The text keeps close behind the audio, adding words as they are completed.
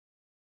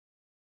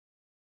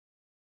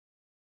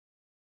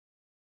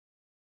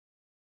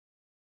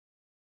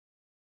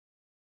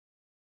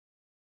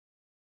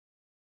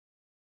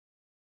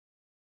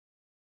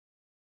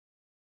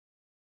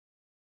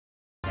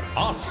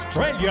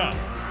Australia.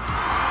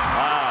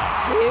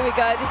 Here we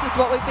go. This is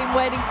what we've been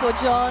waiting for,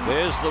 John.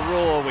 There's the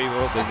roar we've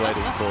all been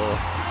waiting for.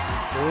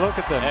 Look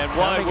at them. And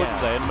why wouldn't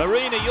they? And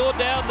Marina, you're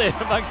down there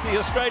amongst the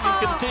Australian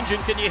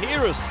contingent. Can you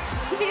hear us?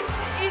 This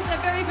is a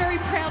very, very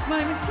proud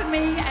moment for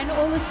me and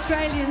all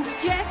Australians.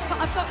 Jeff,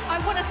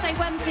 I want to say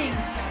one thing.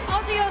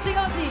 Aussie, Aussie,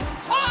 Aussie.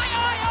 Oi,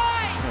 oi,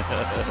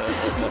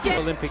 oi! The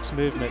Olympics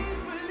movement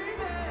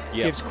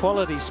gives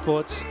quality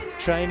sports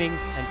training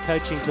and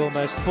coaching to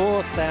almost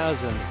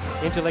 4,000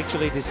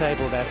 intellectually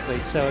disabled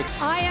athletes. So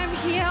I am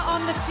here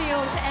on the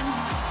field, and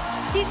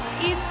this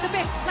is the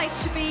best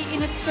place to be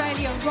in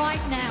Australia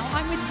right now.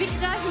 I'm with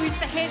Victor, who is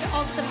the head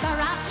of the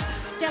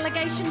Bharat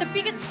delegation, the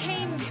biggest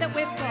team that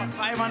we've got.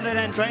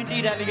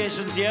 520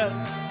 delegations here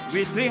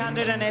with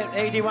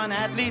 381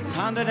 athletes,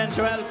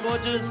 112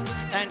 coaches,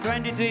 and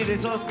 23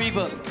 resource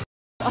people.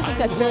 I think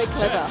that's very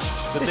clever.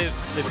 But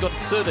they've got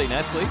 13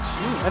 athletes.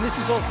 And this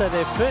is also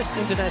their first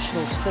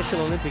international Special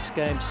Olympics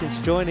Games since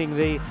joining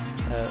the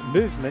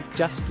movement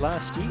just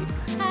last year.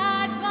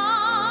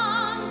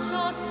 Advance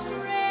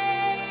Australia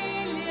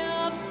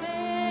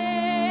fair.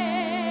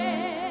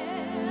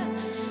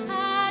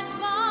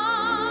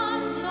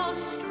 Advance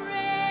Australia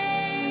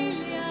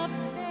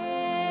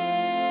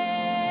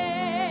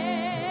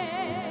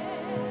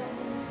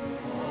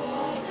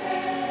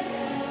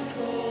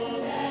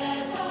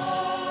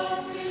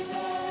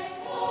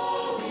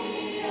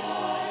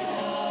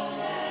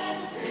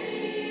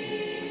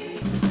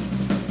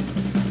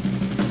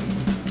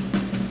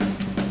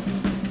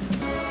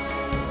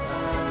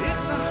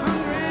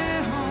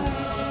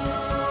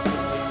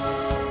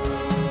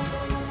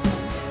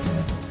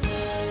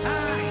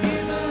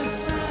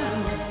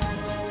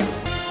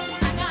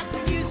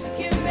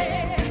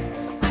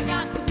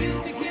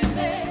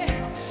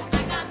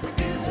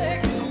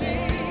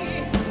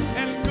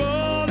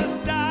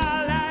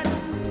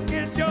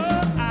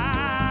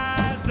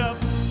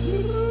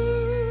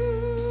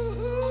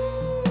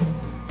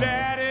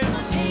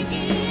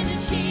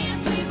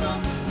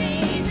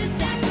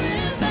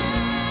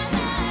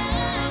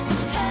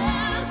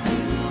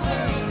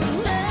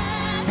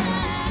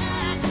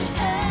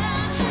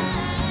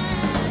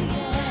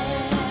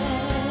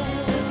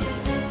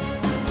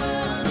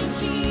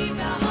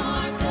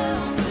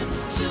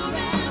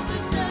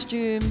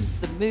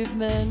The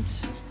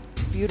movement,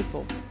 it's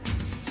beautiful.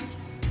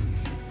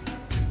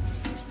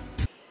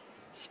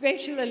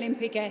 Special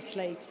Olympic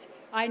athletes,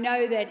 I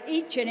know that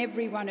each and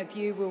every one of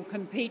you will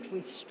compete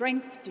with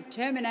strength,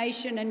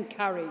 determination and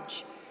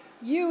courage.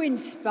 You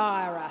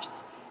inspire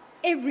us.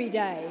 Every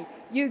day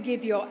you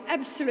give your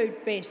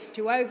absolute best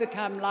to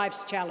overcome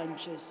life's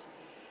challenges.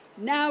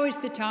 Now is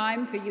the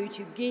time for you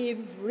to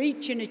give,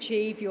 reach and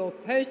achieve your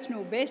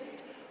personal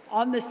best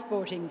on the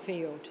sporting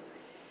field.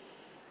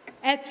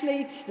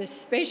 Athletes, the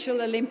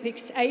Special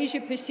Olympics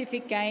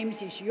Asia-Pacific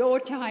Games is your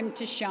time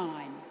to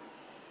shine.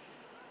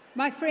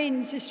 My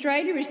friends,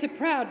 Australia is a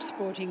proud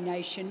sporting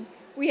nation.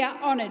 We are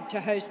honoured to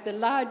host the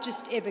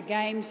largest ever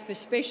Games for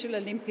Special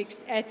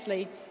Olympics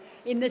athletes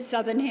in the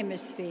Southern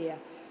Hemisphere.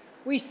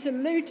 We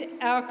salute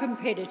our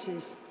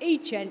competitors,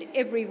 each and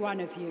every one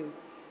of you.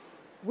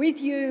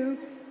 With you,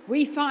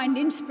 we find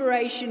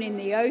inspiration in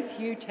the oath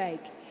you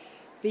take.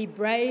 Be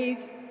brave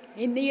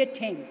in the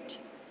attempt.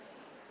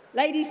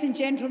 Ladies and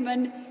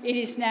gentlemen, it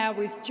is now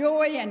with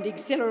joy and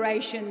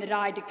exhilaration that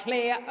I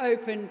declare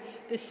open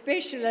the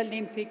Special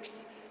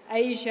Olympics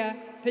Asia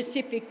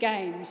Pacific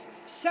Games.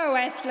 So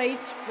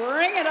athletes,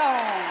 bring it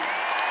on.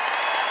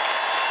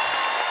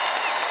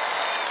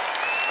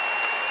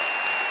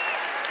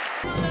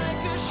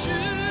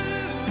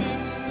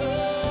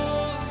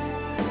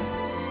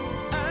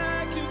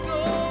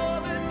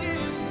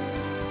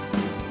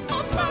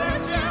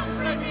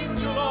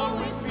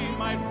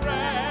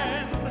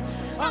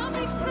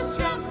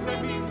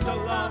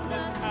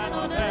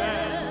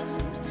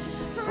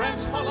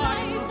 Friends for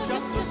life,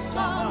 just a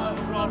summer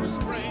or a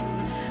spring,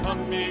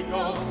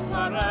 amigos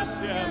para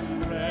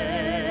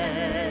siempre.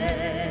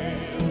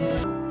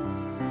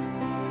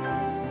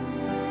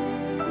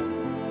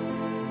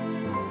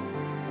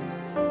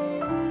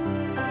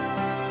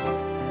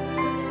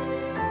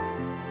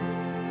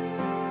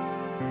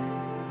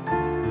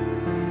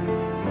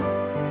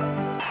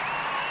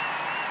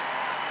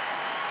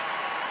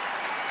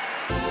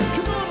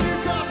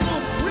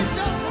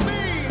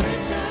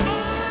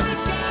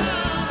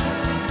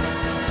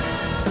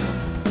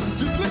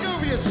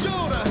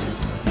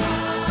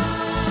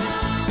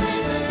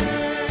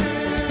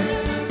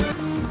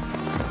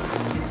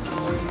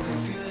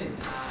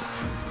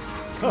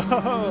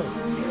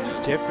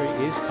 Jeffrey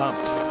is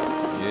pumped.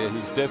 Yeah,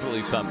 he's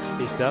definitely pumped.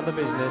 He's done the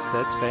business.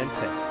 That's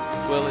fantastic.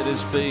 Well, it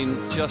has been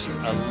just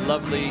a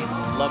lovely,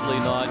 lovely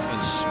night,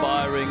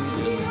 inspiring,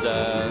 and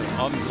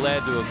I'm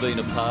glad to have been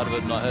a part of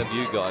it, and I hope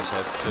you guys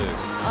have too.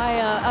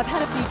 I've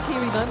had a few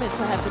teary moments,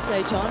 I have to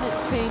say, John.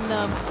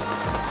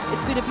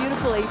 It's been a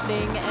beautiful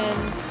evening,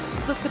 and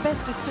look, the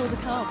best is still to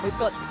come. We've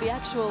got the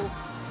actual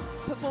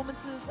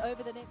performances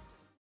over the next